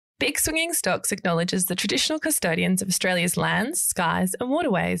Big Swinging Stocks acknowledges the traditional custodians of Australia's lands, skies and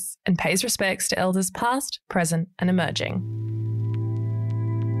waterways and pays respects to elders past, present and emerging.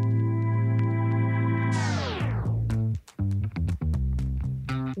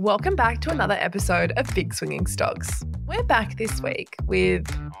 Welcome back to another episode of Big Swinging Stocks. We're back this week with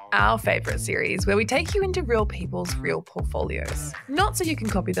our favourite series where we take you into real people's real portfolios. Not so you can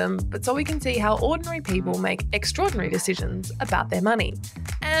copy them, but so we can see how ordinary people make extraordinary decisions about their money.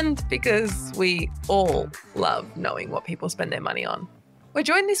 And because we all love knowing what people spend their money on. We're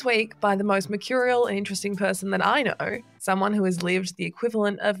joined this week by the most mercurial and interesting person that I know, someone who has lived the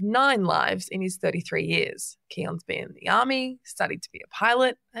equivalent of 9 lives in his 33 years. Keon's been in the army, studied to be a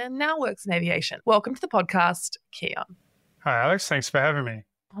pilot, and now works in aviation. Welcome to the podcast, Keon. Hi, Alex. Thanks for having me.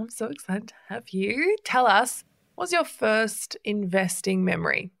 I'm so excited to have you. Tell us, what was your first investing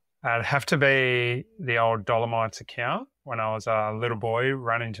memory? It'd have to be the old Dolomites account when I was a little boy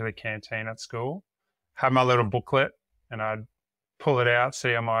running to the canteen at school. Had my little booklet and I'd pull it out,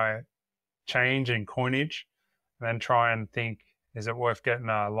 see how my change and coinage, and then try and think, is it worth getting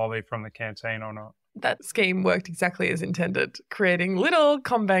a lolly from the canteen or not? That scheme worked exactly as intended, creating little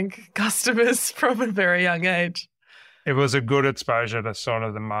CommBank customers from a very young age. It was a good exposure to sort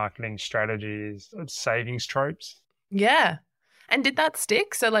of the marketing strategies, savings tropes. Yeah. And did that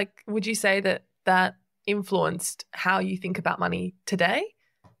stick? So would you say that influenced how you think about money today?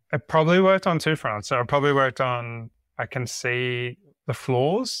 It probably worked on two fronts. So it probably worked on, I can see the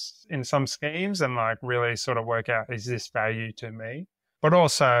flaws in some schemes and really sort of work out, is this value to me? But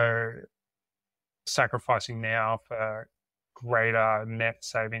also sacrificing now for greater net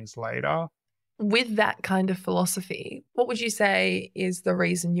savings later. With that kind of philosophy, what would you say is the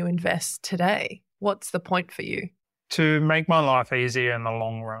reason you invest today? What's the point for you? To make my life easier in the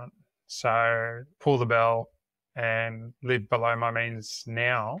long run. So pull the bell and live below my means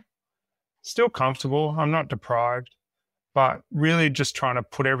now. Still comfortable. I'm not deprived. But really just trying to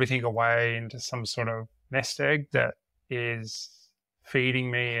put everything away into some sort of nest egg that is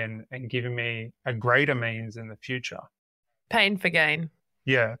feeding me and giving me a greater means in the future. Pain for gain.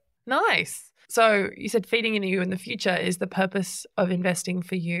 Yeah. Nice. So you said feeding into you in the future is the purpose of investing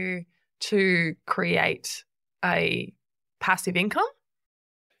for you to create a passive income?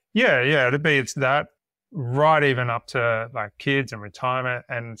 Yeah. It's that right even up to kids and retirement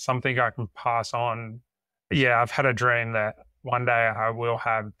and something I can pass on. Yeah, I've had a dream that one day I will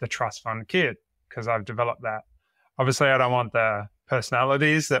have the trust fund kid because I've developed that. Obviously, I don't want the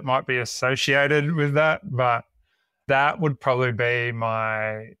personalities that might be associated with that, but that would probably be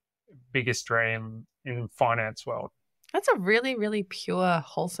my biggest dream in finance world. That's a really, really pure,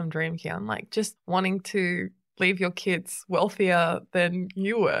 wholesome dream, Keon. Just wanting to leave your kids wealthier than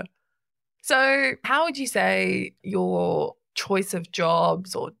you were. So how would you say your choice of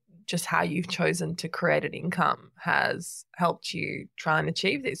jobs or just how you've chosen to create an income has helped you try and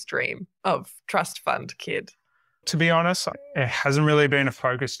achieve this dream of trust fund kid? To be honest, it hasn't really been a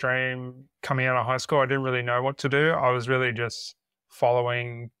focused dream coming out of high school. I didn't really know what to do. I was really just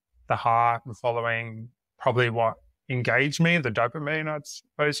following the heart and following probably what engaged me, the dopamine, I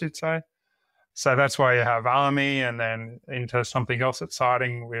suppose you'd say. So that's why you have army and then into something else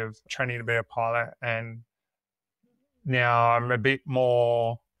exciting with training to be a pilot. And now I'm a bit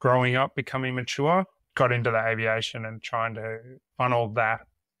more growing up, becoming mature, got into the aviation and trying to funnel that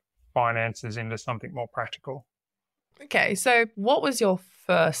finances into something more practical. Okay, so what was your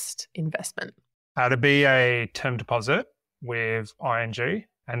first investment? To be a term deposit with ING.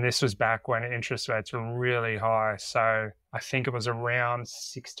 And this was back when interest rates were really high. So I think it was around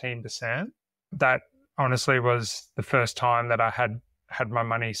 16%. That honestly was the first time that I had my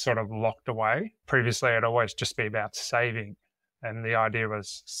money sort of locked away. Previously, it'd always just be about saving. And the idea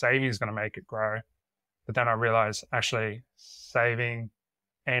was saving is going to make it grow. But then I realized actually saving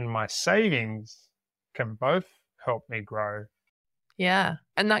and my savings can both help me grow. Yeah.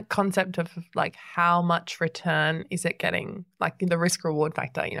 And that concept of how much return is it getting, the risk reward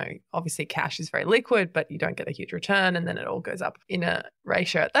factor, obviously cash is very liquid, but you don't get a huge return and then it all goes up in a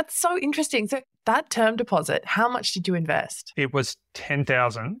ratio. That's so interesting. So that term deposit, how much did you invest? It was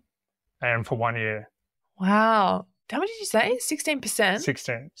 10,000 and for 1 year. Wow. How much did you say? 16%?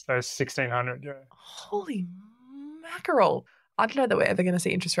 16. So 1,600, yeah. Holy mackerel. I don't know that we're ever going to see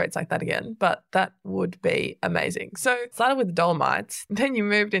interest rates like that again, but that would be amazing. So started with the Dolomites, then you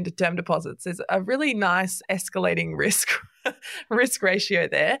moved into term deposits. There's a really nice escalating risk ratio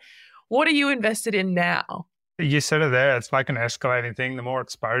there. What are you invested in now? You said it there. It's like an escalating thing. The more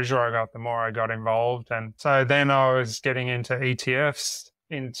exposure I got, the more I got involved. And so then I was getting into ETFs,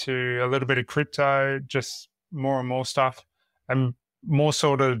 into a little bit of crypto, just more and more stuff. And more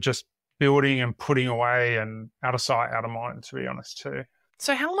sort of just building and putting away and out of sight, out of mind, to be honest, too.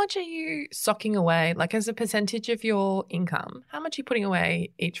 So how much are you socking away, like as a percentage of your income? How much are you putting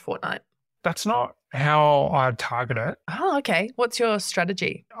away each fortnight? That's not how I target it. Oh, okay. What's your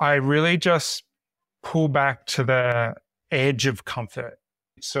strategy? I really just pull back to the edge of comfort.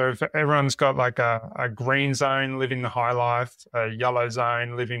 So if everyone's got like a green zone, living the high life, a yellow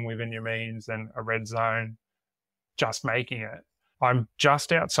zone, living within your means, and a red zone, just making it. I'm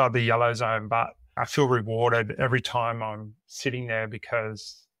just outside the yellow zone, but I feel rewarded every time I'm sitting there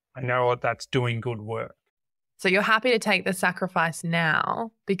because I know that's doing good work. So you're happy to take the sacrifice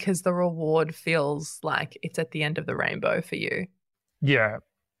now because the reward feels like it's at the end of the rainbow for you. Yeah.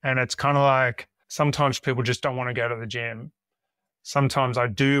 And it's kind of like sometimes people just don't want to go to the gym. Sometimes I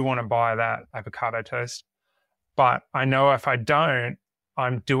do want to buy that avocado toast, but I know if I don't,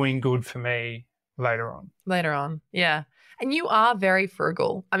 I'm doing good for me later on. Later on, yeah. And you are very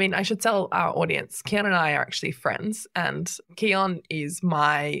frugal. I mean, I should tell our audience, Keon and I are actually friends, and Keon is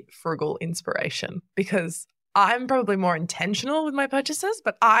my frugal inspiration because I'm probably more intentional with my purchases,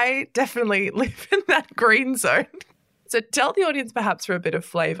 but I definitely live in that green zone. So tell the audience perhaps for a bit of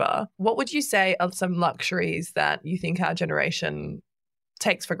flavor, what would you say are some luxuries that you think our generation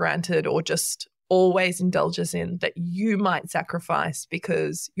takes for granted or just always indulges in that you might sacrifice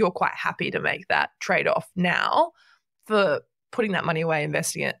because you're quite happy to make that trade-off now for putting that money away,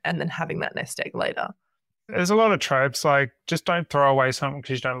 investing it, and then having that nest egg later? There's a lot of tropes, like just don't throw away something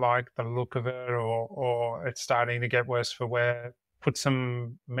because you don't like the look of it or it's starting to get worse for wear. Put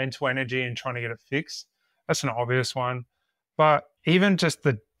some mental energy in trying to get it fixed. That's an obvious one. But even just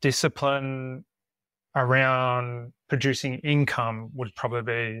the discipline around producing income would probably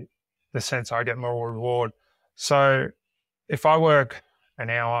be the sense I get more reward. So if I work an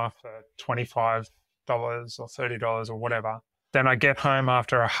hour for $25 or $30 or whatever, then I get home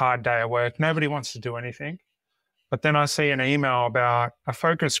after a hard day of work. Nobody wants to do anything. But then I see an email about a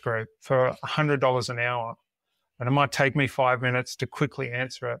focus group for $100 an hour. And it might take me 5 minutes to quickly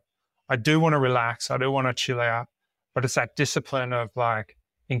answer it. I do want to relax. I do want to chill out. But it's that discipline of like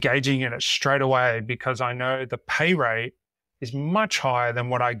engaging in it straight away because I know the pay rate is much higher than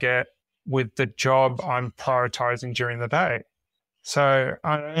what I get with the job I'm prioritizing during the day. So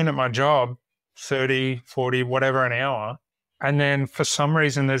I earn at my job 30, 40, whatever an hour. And then for some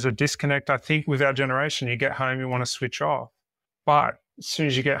reason, there's a disconnect. I think with our generation, you get home, you want to switch off. But as soon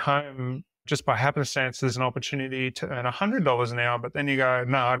as you get home, just by happenstance, there's an opportunity to earn $100 an hour. But then you go,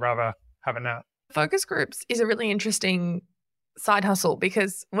 no, I'd rather have a nap. Focus groups is a really interesting side hustle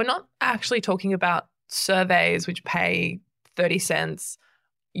because we're not actually talking about surveys which pay 30 cents.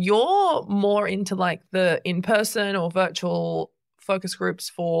 You're more into like the in-person or virtual focus groups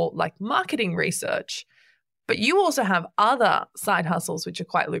for like marketing research. But you also have other side hustles which are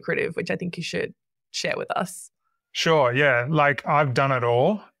quite lucrative, which I think you should share with us. Sure, yeah. Like I've done it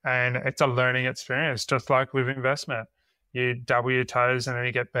all and it's a learning experience, just like with investment. You double your toes and then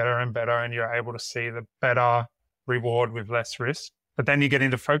you get better and better and you're able to see the better reward with less risk. But then you get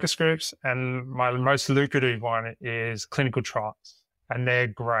into focus groups and my most lucrative one is clinical trials and they're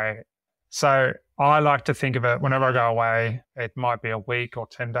great. So I like to think of it whenever I go away, it might be a week or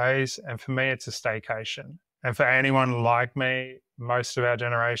 10 days. And for me, it's a staycation. And for anyone like me, most of our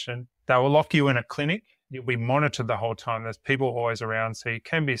generation, they will lock you in a clinic. You'll be monitored the whole time. There's people always around, so you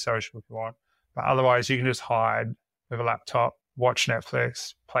can be social if you want. But otherwise, you can just hide with a laptop, watch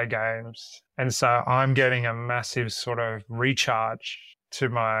Netflix, play games. And so I'm getting a massive sort of recharge to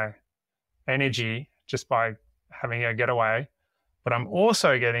my energy just by having a getaway. But I'm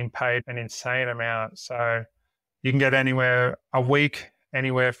also getting paid an insane amount. So you can get anywhere a week,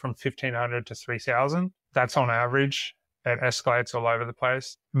 anywhere from 1,500 to 3,000. That's on average. It escalates all over the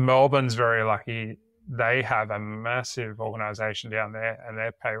place. Melbourne's very lucky. They have a massive organisation down there and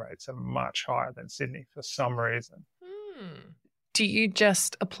their pay rates are much higher than Sydney for some reason. Do you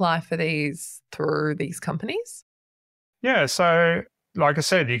just apply for these through these companies? Yeah. So like I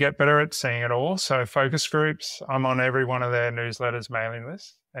said, you get better at seeing it all. So focus groups, I'm on every one of their newsletters mailing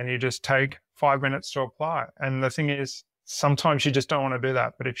lists and you just take 5 minutes to apply. And the thing is, sometimes you just don't want to do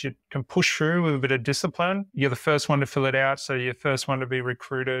that. But if you can push through with a bit of discipline, you're the first one to fill it out. So you're the first one to be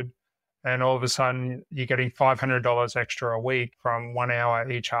recruited. And all of a sudden, you're getting $500 extra a week from 1 hour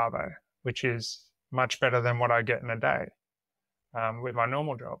each arvo, which is much better than what I get in a day with my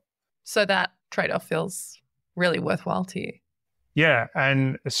normal job. So that trade-off feels really worthwhile to you. Yeah.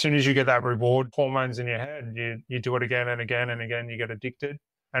 And as soon as you get that reward, hormones in your head, you do it again and again and again, you get addicted.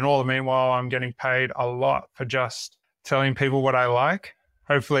 And all the meanwhile, I'm getting paid a lot for just telling people what I like,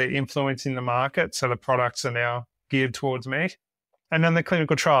 hopefully influencing the market. So the products are now geared towards me. And then the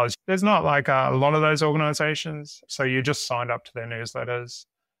clinical trials, there's not like a lot of those organizations. So you just signed up to their newsletters.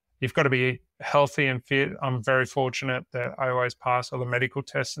 You've got to be healthy and fit. I'm very fortunate that I always pass all the medical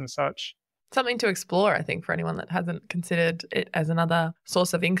tests and such. Something to explore, I think, for anyone that hasn't considered it as another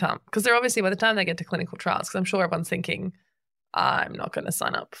source of income. Because they're obviously, by the time they get to clinical trials, because I'm sure everyone's thinking, I'm not going to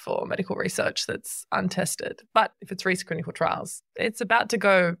sign up for medical research that's untested. But if it's recent clinical trials, it's about to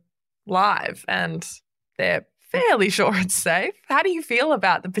go live and they're fairly sure it's safe. How do you feel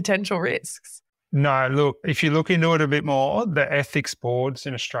about the potential risks? No, look, if you look into it a bit more, the ethics boards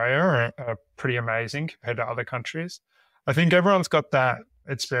in Australia are pretty amazing compared to other countries. I think everyone's got that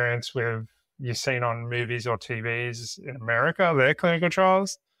experience with you've seen on movies or TVs in America, their clinical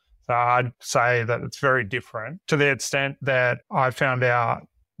trials. So I'd say that it's very different to the extent that I found out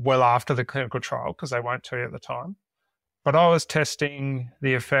well after the clinical trial, because they won't tell you at the time. But I was testing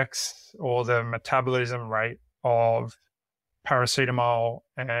the effects or the metabolism rate of paracetamol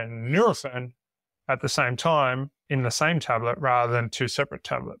and Nurofen at the same time in the same tablet rather than two separate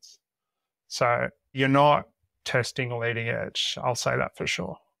tablets. So you're not testing leading edge. I'll say that for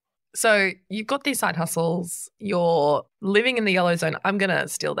sure. So you've got these side hustles. You're living in the yellow zone. I'm going to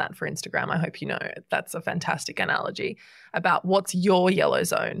steal that for Instagram. I hope you know it. That's a fantastic analogy about what's your yellow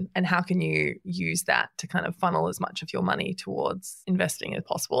zone and how can you use that to kind of funnel as much of your money towards investing as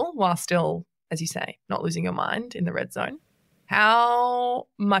possible while still, as you say, not losing your mind in the red zone. How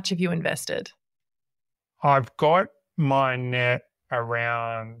much have you invested? I've got my net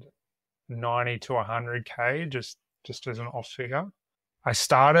around 90 to 100K, just as an off figure. I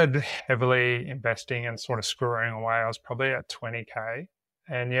started heavily investing and sort of screwing away. I was probably at 20K.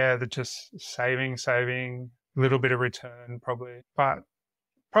 And yeah, they're just saving, a little bit of return probably. But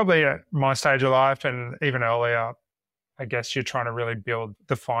probably at my stage of life and even earlier, I guess you're trying to really build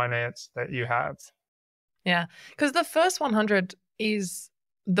the finance that you have. Yeah, because the first 100 is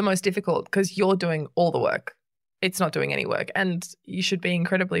the most difficult because you're doing all the work. It's not doing any work. And you should be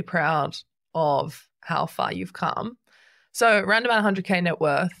incredibly proud of how far you've come. So around about 100K net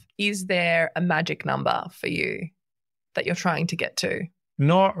worth, is there a magic number for you that you're trying to get to?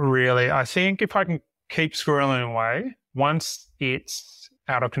 Not really. I think if I can keep squirreling away, once it's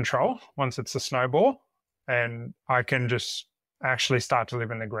out of control, once it's a snowball, and I can just actually start to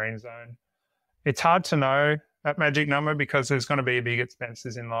live in the green zone. It's hard to know that magic number because there's going to be big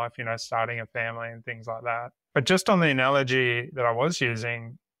expenses in life, starting a family and things like that. But just on the analogy that I was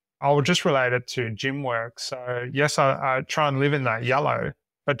using, I will just relate it to gym work. So yes, I try and live in that yellow,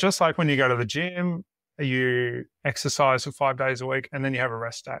 but just like when you go to the gym, you exercise for 5 days a week and then you have a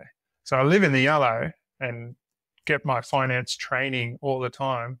rest day. So I live in the yellow and get my finance training all the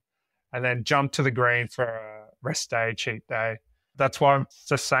time and then jump to the green for a rest day, cheat day. That's why I'm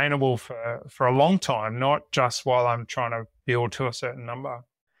sustainable for a long time, not just while I'm trying to build to a certain number.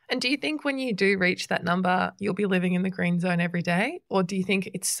 And do you think when you do reach that number, you'll be living in the green zone every day? Or do you think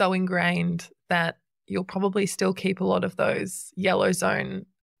it's so ingrained that you'll probably still keep a lot of those yellow zone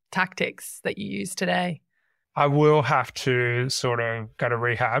tactics that you use today? I will have to sort of go to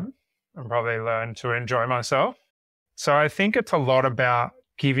rehab and probably learn to enjoy myself. So I think it's a lot about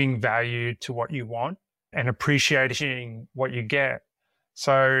giving value to what you want and appreciating what you get.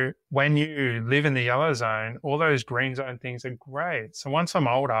 So when you live in the yellow zone, all those green zone things are great. So once I'm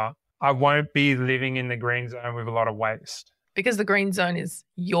older, I won't be living in the green zone with a lot of waste. Because the green zone is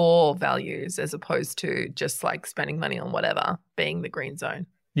your values as opposed to just like spending money on whatever being the green zone.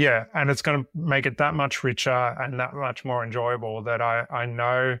 Yeah, and it's going to make it that much richer and that much more enjoyable that I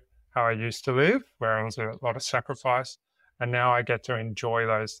know how I used to live, where it was a lot of sacrifice. And now I get to enjoy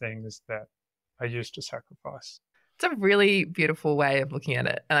those things that I used to sacrifice. It's a really beautiful way of looking at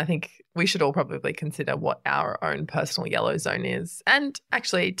it. And I think we should all probably consider what our own personal yellow zone is. And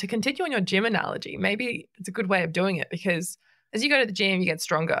actually, to continue on your gym analogy, maybe it's a good way of doing it because as you go to the gym, you get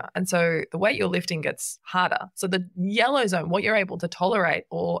stronger. And so the weight you're lifting gets harder. So the yellow zone, what you're able to tolerate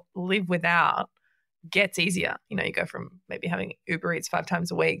or live without gets easier. You go from maybe having Uber Eats 5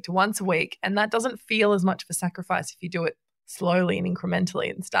 times a week to once a week. And that doesn't feel as much of a sacrifice if you do it slowly and incrementally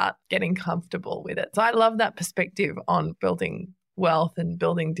and start getting comfortable with it. So I love that perspective on building wealth and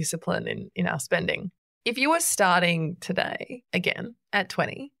building discipline in our spending. If you were starting today, again, at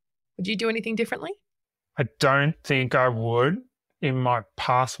 20, would you do anything differently? I don't think I would in my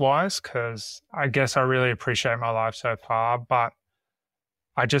past-wise because I guess I really appreciate my life so far, but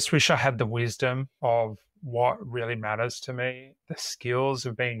I just wish I had the wisdom of what really matters to me, the skills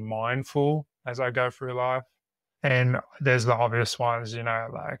of being mindful as I go through life. And there's the obvious ones,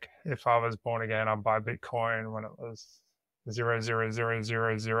 like if I was born again, I'd buy Bitcoin when it was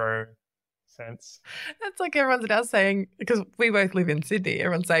 0.00000 sense. That's like everyone's now saying, because we both live in Sydney,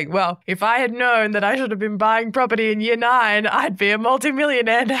 everyone's saying, well, if I had known that I should have been buying property in year 9, I'd be a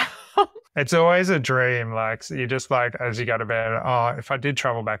multimillionaire now. It's always a dream. Like, you just like, as you go to bed, oh, if I did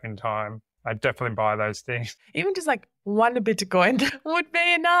travel back in time, I'd definitely buy those things. Even just like 1 Bitcoin would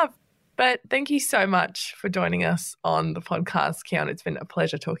be enough. But thank you so much for joining us on the podcast, Keon. It's been a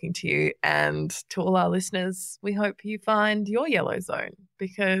pleasure talking to you. And to all our listeners, we hope you find your yellow zone,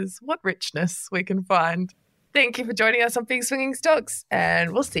 because what richness we can find. Thank you for joining us on Big Swinging Stocks,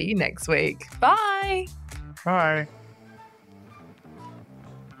 and we'll see you next week. Bye. Bye.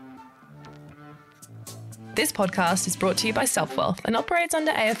 This podcast is brought to you by Selfwealth and operates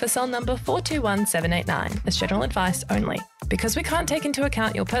under AFSL number 421789 as general advice only. Because we can't take into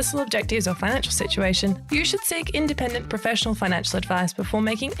account your personal objectives or financial situation, you should seek independent professional financial advice before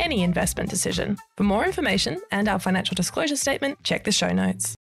making any investment decision. For more information and our financial disclosure statement, check the show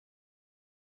notes.